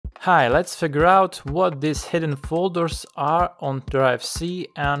Hi, let's figure out what these hidden folders are on drive C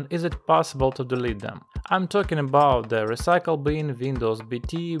and is it possible to delete them. I'm talking about the Recycle.Bin, Windows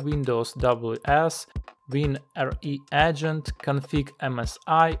BT, Windows WS, WinREagent,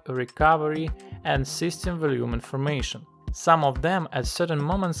 Config.Msi, recovery, and system volume information. Some of them at certain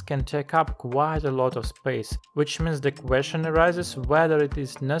moments can take up quite a lot of space, which means the question arises whether it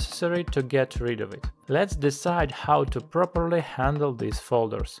is necessary to get rid of it. Let's decide how to properly handle these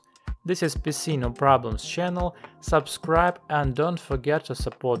folders. This is PC No Problems channel, subscribe and don't forget to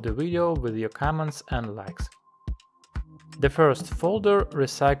support the video with your comments and likes. The first folder,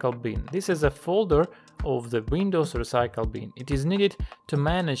 Recycle.Bin. This is a folder of the Windows Recycle.Bin. It is needed to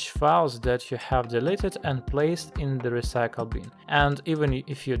manage files that you have deleted and placed in the Recycle.Bin. And even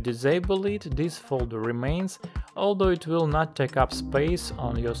if you disable it, this folder remains, although it will not take up space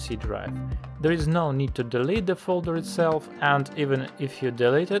on your C drive. There is no need to delete the folder itself, and even if you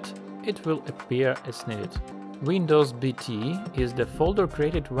delete it, it will appear as needed. Windows BT is the folder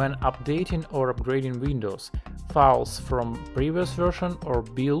created when updating or upgrading Windows. Files from previous version or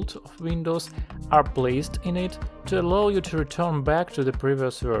build of Windows are placed in it to allow you to return back to the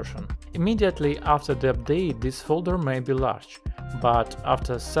previous version. Immediately after the update, this folder may be large, but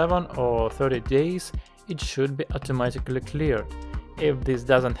after 7 or 30 days it should be automatically cleared. If this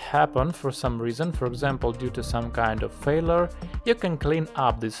doesn't happen for some reason, for example due to some kind of failure, you can clean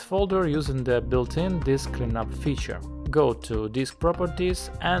up this folder using the built-in Disk Cleanup feature. Go to Disk Properties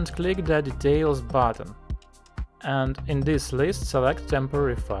and click the Details button. And in this list select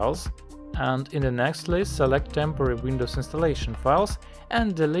Temporary Files, and in the next list select Temporary Windows Installation Files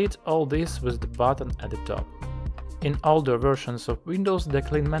and delete all this with the button at the top. In older versions of Windows, the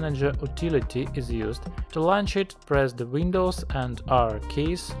Clean Manager utility is used. To launch it, press the Windows and R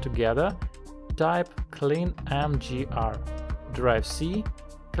keys together, type clean mgr, drive C,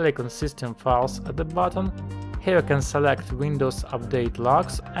 click on System Files at the bottom. Here you can select Windows Update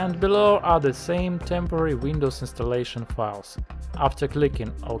Logs, and below are the same temporary Windows installation files. After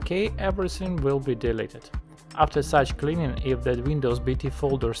clicking OK, everything will be deleted. After such cleaning, if that Windows BT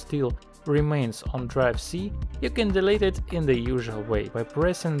folder still remains on drive C, you can delete it in the usual way by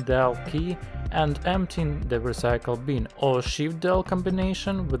pressing Del key and emptying the Recycle.Bin, or Shift-Del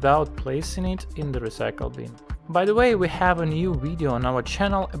combination without placing it in the Recycle.Bin. By the way, we have a new video on our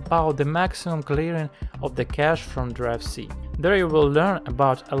channel about the maximum clearing of the cache from drive C. There you will learn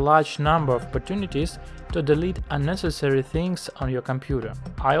about a large number of opportunities to delete unnecessary things on your computer.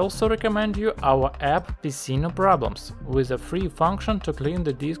 I also recommend you our app PC No Problems, with a free function to clean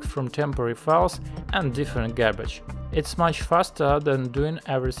the disk from temporary files and different garbage. It's much faster than doing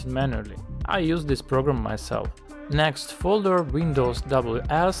everything manually. I use this program myself. Next folder, Windows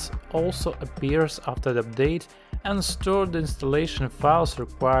WS, also appears after the update and store the installation files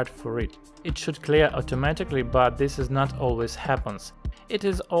required for it. It should clear automatically, but this is not always happens. It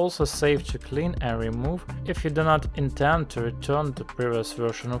is also safe to clean and remove if you do not intend to return to previous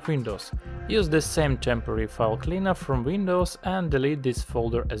version of Windows. Use the same temporary file cleaner from Windows and delete this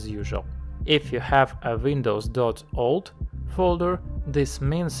folder as usual. If you have a Windows.old folder, this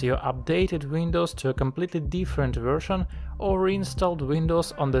means you updated Windows to a completely different version or reinstalled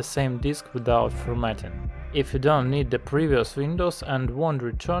Windows on the same disk without formatting. If you don't need the previous Windows and won't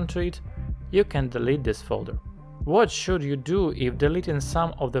return to it, you can delete this folder. What should you do if deleting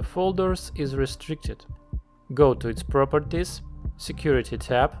some of the folders is restricted? Go to its Properties, Security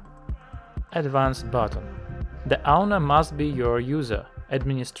tab, Advanced button. The owner must be your user,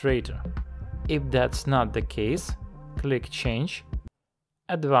 administrator. If that's not the case, click Change,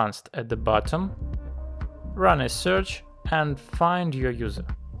 Advanced at the bottom, run a search and find your user.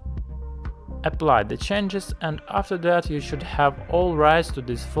 Apply the changes, and after that you should have all rights to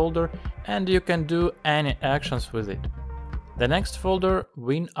this folder and you can do any actions with it. The next folder,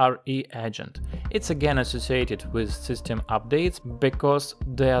 WinREagent. It's again associated with system updates because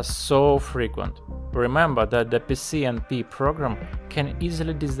they are so frequent. Remember that the pcnp program can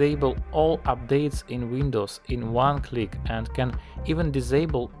easily disable all updates in Windows in one click and can even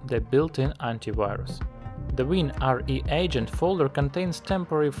disable the built-in antivirus. The WinREagent folder contains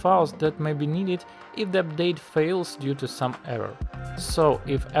temporary files that may be needed if the update fails due to some error. So,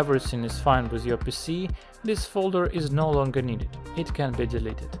 if everything is fine with your PC, this folder is no longer needed, it can be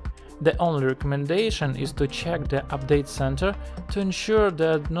deleted. The only recommendation is to check the Update Center to ensure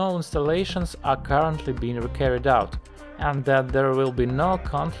that no installations are currently being carried out, and that there will be no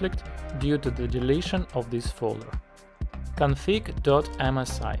conflict due to the deletion of this folder.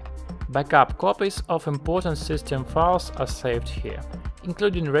 Config.Msi. Backup copies of important system files are saved here,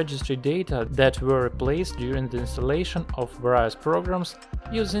 including registry data that were replaced during the installation of various programs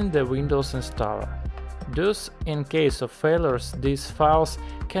using the Windows installer. Thus, in case of failures, these files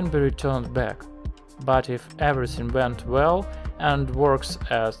can be returned back. But if everything went well and works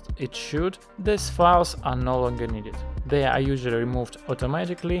as it should, these files are no longer needed. They are usually removed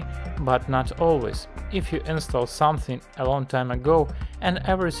automatically, but not always. If you install something a long time ago and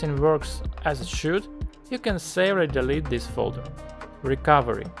everything works as it should, you can save or delete this folder.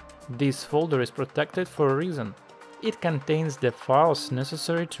 Recovery. This folder is protected for a reason. It contains the files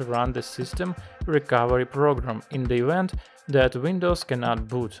necessary to run the system recovery program in the event that Windows cannot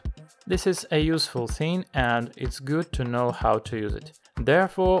boot. This is a useful thing and it's good to know how to use it.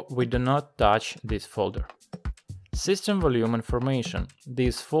 Therefore, we do not touch this folder. System volume information.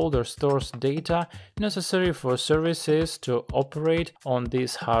 This folder stores data necessary for services to operate on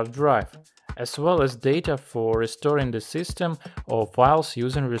this hard drive, as well as data for restoring the system or files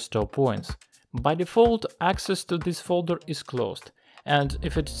using restore points. By default, access to this folder is closed, and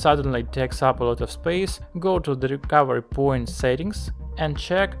if it suddenly takes up a lot of space, go to the recovery point settings and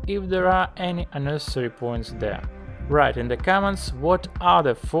check if there are any unnecessary points there. Write in the comments what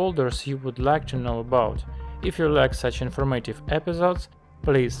other folders you would like to know about. If you like such informative episodes,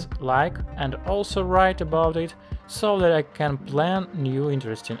 please like and also write about it so that I can plan new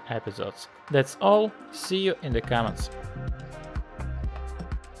interesting episodes. That's all, see you in the comments.